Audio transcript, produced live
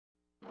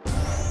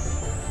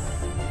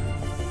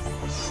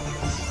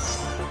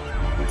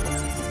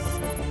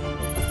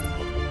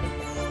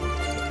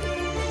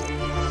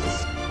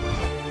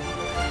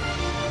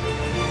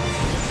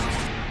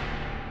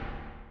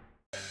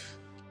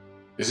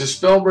is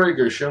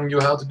Spellbreaker showing you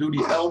how to do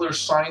the Elder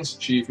Signs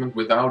achievement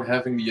without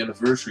having the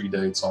anniversary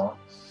dates on.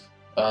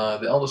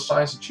 The Elder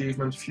Signs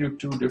achievement viewed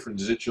 2 different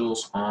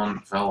sigils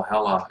on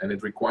Valhalla, and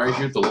it requires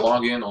you to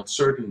log in on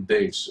certain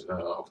dates.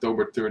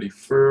 October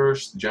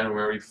 31st,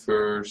 January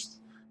 1st,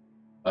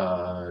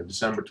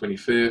 December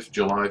 25th,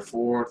 July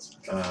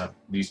 4th,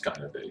 these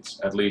kind of dates.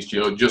 At least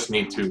you just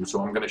need 2.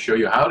 So I'm going to show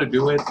you how to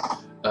do it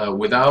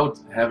without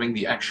having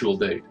the actual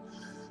date.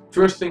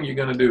 First thing you're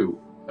going to do,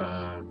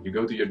 you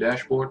go to your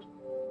dashboard,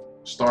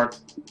 start,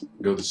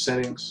 go to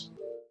settings,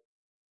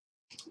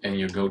 and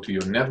you go to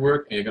your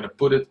network and you're going to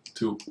put it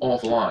to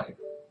offline.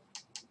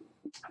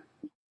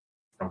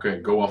 Okay,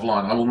 go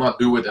offline. I will not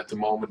do it at the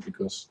moment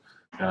because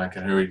then I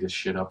can hurry this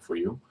shit up for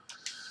you.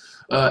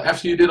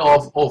 After you did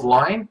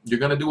offline, you're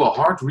going to do a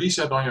hard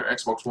reset on your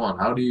Xbox One.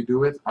 How do you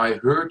do it? I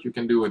heard you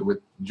can do it with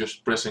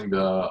just pressing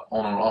the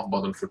on or off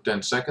button for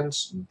 10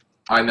 seconds.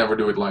 I never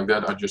do it like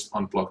that. I just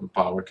unplug the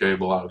power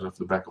cable out of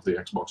the back of the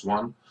Xbox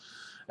One.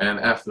 And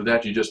after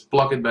that, you just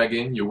plug it back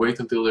in. You wait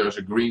until there's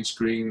a green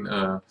screen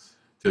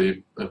till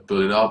you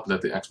put it up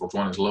that the Xbox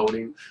One is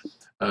loading.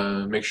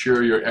 Make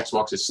sure your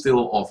Xbox is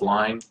still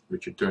offline,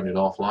 which you turn it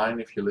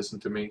offline if you listen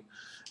to me.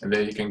 And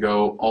then you can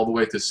go all the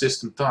way to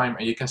system time,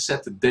 and you can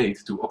set the date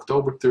to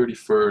October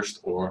 31st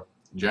or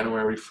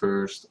January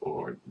 1st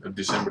or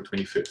December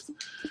 25th.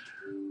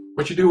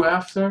 What you do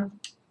after,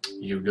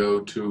 you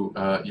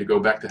go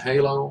back to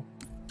Halo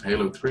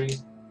 3.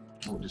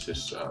 Oh,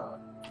 these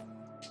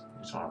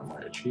are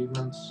my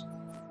achievements.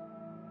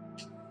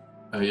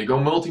 You go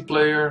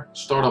multiplayer,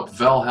 start up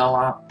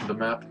Valhalla, the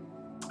map.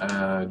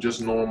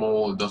 Just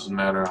normal, it doesn't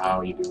matter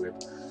how you do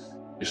it.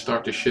 You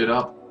start this shit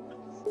up,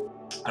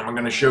 and I'm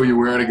going to show you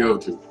where to go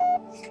to.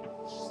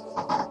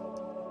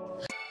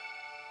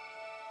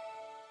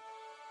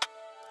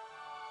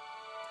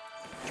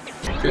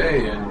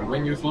 Okay, and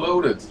when you've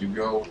loaded, you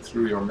go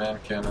through your man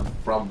cannon.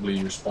 Probably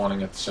you're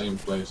spawning at the same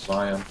place as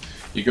I am.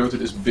 You go to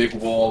this big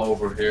wall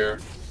over here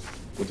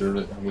with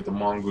the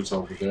mongoose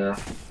over there,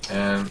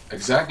 and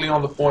exactly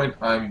on the point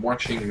I'm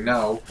watching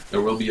now,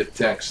 there will be a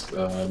text: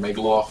 make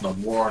love, not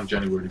war, on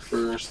January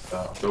 1st,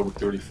 October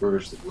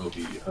 31st. It will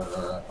be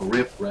a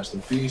RIP, rest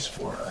in peace,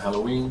 for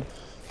Halloween,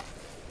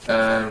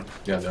 and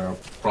yeah, there are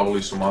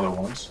probably some other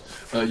ones.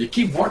 You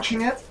keep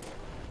watching it.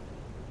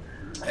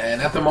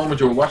 And at the moment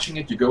you're watching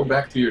it, you go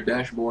back to your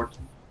dashboard,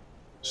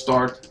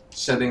 start,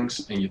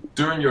 settings, and you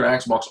turn your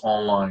Xbox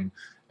online.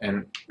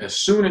 And as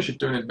soon as you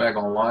turn it back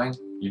online,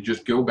 you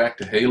just go back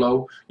to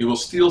Halo. You will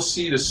still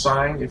see the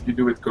sign if you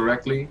do it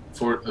correctly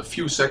for a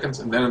few seconds,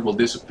 and then it will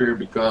disappear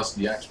because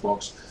the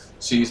Xbox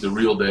sees the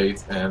real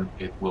date and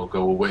it will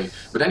go away.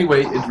 But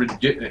anyway,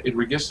 it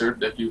registered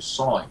that you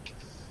saw it.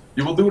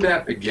 You will do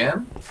that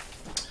again.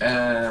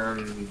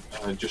 And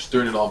just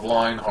turn it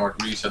offline, hard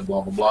reset,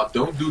 blah blah blah.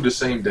 Don't do the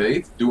same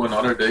date, do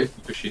another date,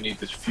 because you need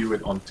to view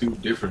it on 2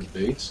 different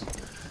dates.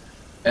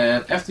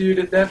 And after you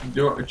did that,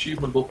 your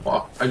achievement will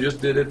pop. I just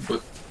did it,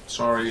 but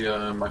sorry,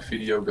 my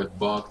video got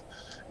bugged.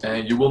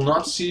 And you will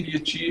not see the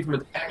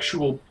achievement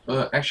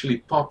actually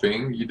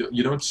popping.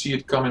 You don't see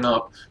it coming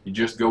up. You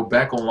just go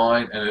back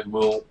online, and it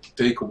will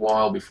take a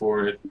while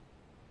before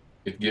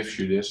it gives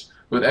you this.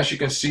 But as you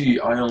can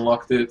see, I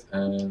unlocked it,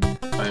 and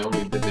I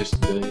only did this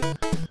today.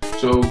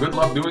 So good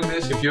luck doing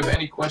this. If you have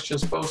any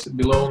questions, post it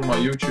below on my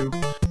YouTube.